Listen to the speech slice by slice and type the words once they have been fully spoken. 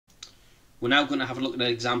We're now going to have a look at an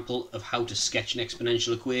example of how to sketch an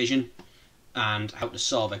exponential equation and how to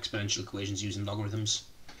solve exponential equations using logarithms.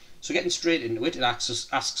 So getting straight into it, it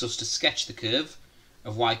asks us to sketch the curve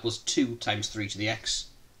of y equals 2 times 3 to the x.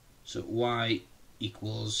 So y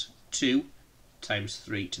equals 2 times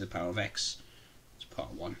 3 to the power of x. It's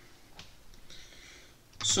part 1.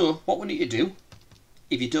 So what we need to do,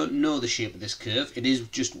 if you don't know the shape of this curve, it is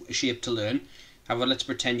just a shape to learn. However, let's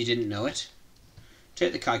pretend you didn't know it.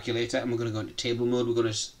 Take the calculator and we're going to go into table mode. We're going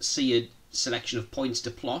to see a selection of points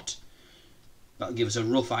to plot. That'll give us a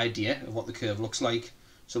rough idea of what the curve looks like.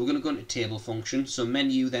 So we're going to go into table function. So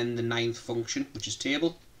menu, then the 9th function, which is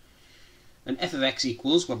table. And f of x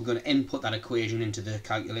equals, well, we're going to input that equation into the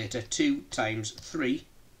calculator, 2 times 3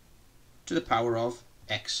 to the power of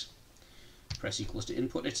x. Press equals to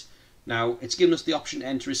input it. Now, it's given us the option to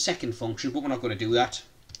enter a second function, but we're not going to do that.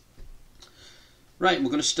 Right, we're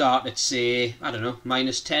going to start at, say, I don't know,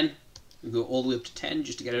 minus 10. We'll go all the way up to 10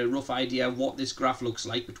 just to get a rough idea of what this graph looks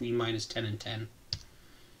like between minus 10 and 10. And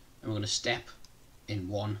we're going to step in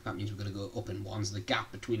 1. That means we're going to go up in 1, so the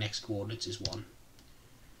gap between x coordinates is 1.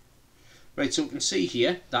 Right, so we can see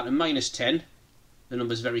here that at minus 10, the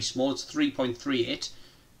number is very small. It's 3.38,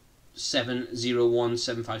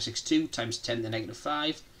 7017562 times 10 to the negative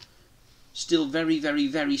 5. Still very, very,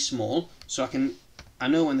 very small. So I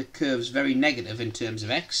know when the curve's very negative in terms of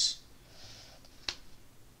x,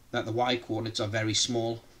 that the y coordinates are very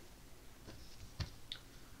small.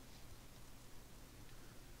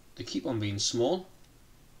 They keep on being small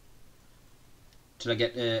till I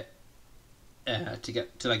get to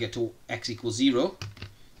x equals 0,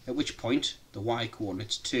 at which point the y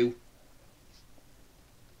coordinate's 2.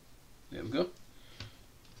 There we go.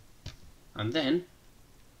 And then it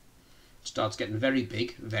starts getting very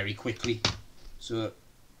big very quickly. So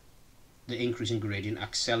the increase in gradient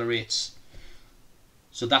accelerates.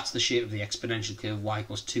 So that's the shape of the exponential curve, y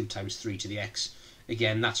equals 2 times 3 to the x.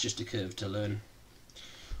 Again, that's just a curve to learn.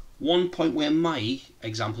 One point where my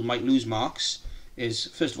example might lose marks is,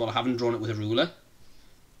 first of all, I haven't drawn it with a ruler.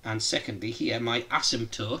 And secondly, here my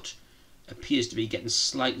asymptote appears to be getting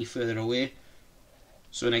slightly further away.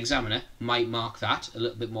 So an examiner might mark that a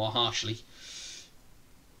little bit more harshly,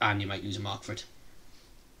 and you might lose a mark for it.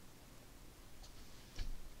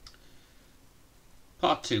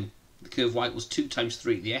 Part 2. The curve y equals 2 times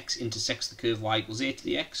 3 to the x intersects the curve y equals 8 to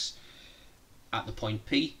the x at the point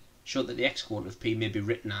P. Show that the x coordinate of P may be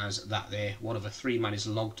written as that there, 1 over 3 minus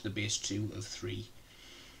log to the base 2 of 3.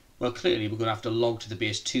 Well, clearly we're going to have to log to the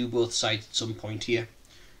base 2 both sides at some point here.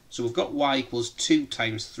 So we've got y equals 2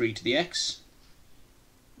 times 3 to the x,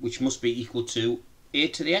 which must be equal to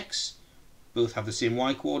 8 to the x. Both have the same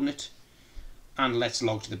y coordinate. And let's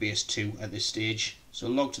log to the base 2 at this stage. So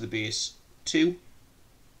log to the base 2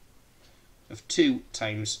 of 2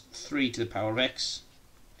 times 3 to the power of x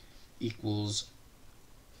equals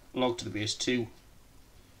log to the base 2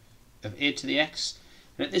 of 8 to the x.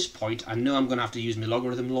 And at this point I know I'm going to have to use my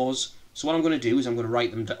logarithm laws. So what I'm going to do is I'm going to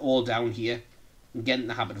write them all down here and get in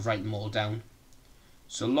the habit of writing them all down.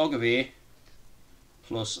 So log of a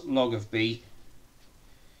plus log of b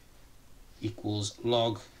equals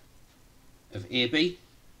log of ab.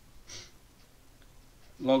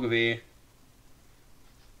 Log of a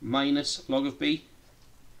minus log of b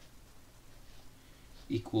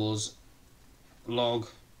equals log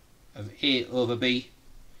of a over b,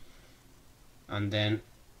 and then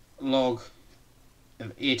log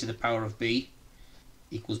of a to the power of b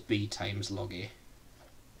equals b times log a.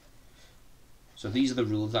 So these are the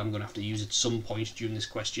rules that I'm going to have to use at some point during this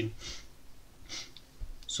question.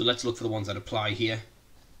 So let's look for the ones that apply here.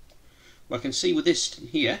 Well, I can see with this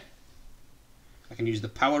here, I can use the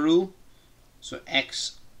power rule. So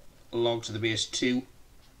x log to the base 2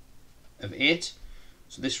 of 8.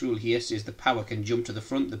 So this rule here says the power can jump to the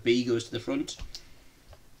front, the b goes to the front.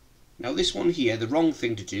 Now this one here, the wrong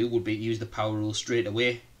thing to do would be to use the power rule straight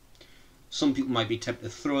away. Some people might be tempted to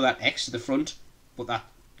throw that x to the front, but that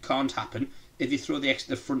can't happen. If you throw the x to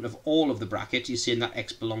the front of all of the brackets, you're saying that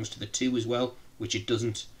x belongs to the 2 as well, which it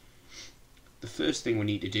doesn't. The first thing we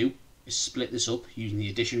need to do is split this up using the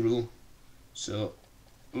addition rule. So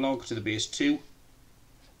log to the base 2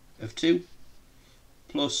 of 2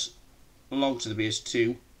 plus log to the base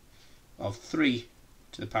 2 of 3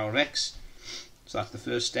 to the power of x. So that's the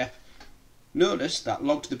first step. Notice that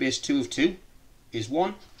log to the base 2 of 2 is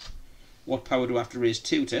 1. What power do I have to raise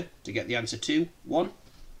 2 to get the answer 2? 1.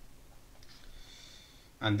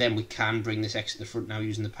 And then we can bring this x to the front now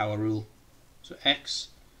using the power rule. So x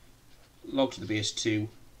log to the base 2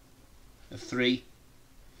 of 3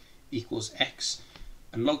 equals x,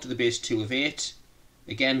 and log to the base 2 of 8.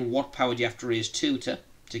 Again, what power do you have to raise 2 to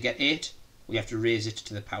get 8? we have to raise it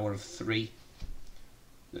to the power of 3.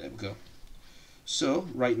 There we go. So,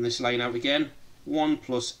 writing this line out again, 1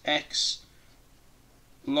 plus x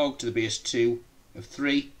log to the base 2 of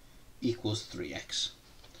 3 equals 3x.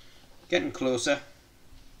 Getting closer.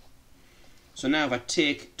 So now if I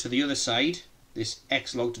take to the other side this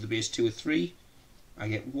x log to the base 2 of 3, I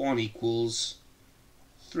get 1 equals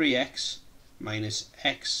 3x minus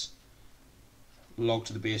x log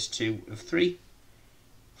to the base 2 of 3.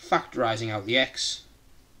 Factorising out the x,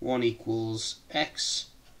 1 equals x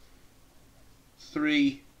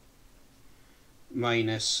 3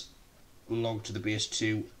 minus log to the base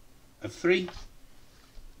 2 of 3.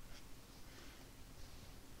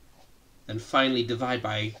 Then finally divide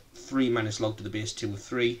by 3 minus log to the base 2 of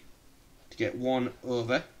 3 to get 1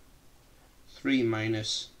 over 3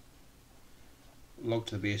 minus log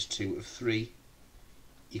to the base 2 of 3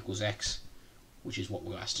 equals x, which is what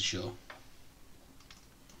we're asked to show.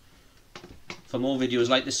 For more videos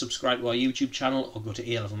like this, subscribe to our YouTube channel or go to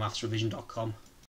alevelmathsrevision.com.